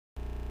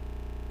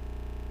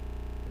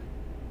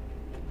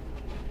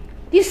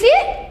Do you see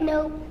it?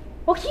 No.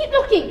 Well, keep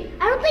looking.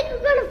 I don't think we're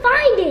gonna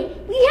find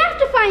it. We have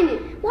to find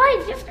it. Why?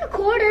 It's just a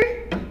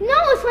quarter. No,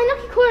 it's my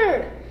lucky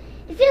quarter.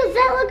 It feels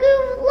that like we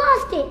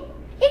lost it.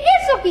 It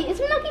is lucky. It's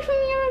been lucky for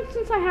me ever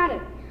since I had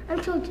it.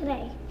 Until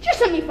today.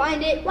 Just let me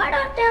find it. Why do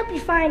I have to help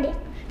you find it?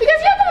 Because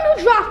you're the one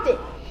who dropped it.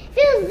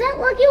 Feels that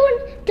lucky one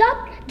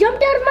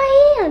jumped out of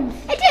my hands.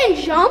 It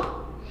didn't jump.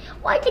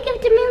 Why'd you give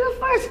it to me in the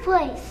first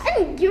place? I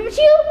didn't give it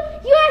to you.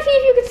 You asked me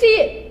if you could see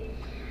it.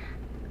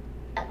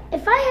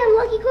 If I had a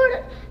lucky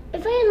coin,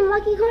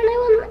 I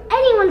wouldn't let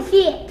anyone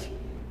see it.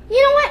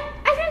 You know what?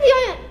 I think the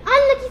only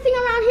unlucky thing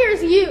around here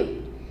is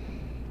you.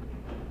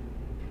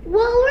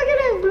 Well, we're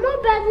gonna have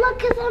more bad luck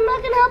because I'm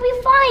not gonna help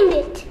you find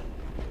it.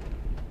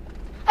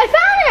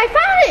 I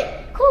found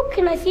it. Cool,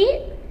 can I see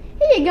it?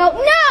 Here you go.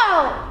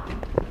 No!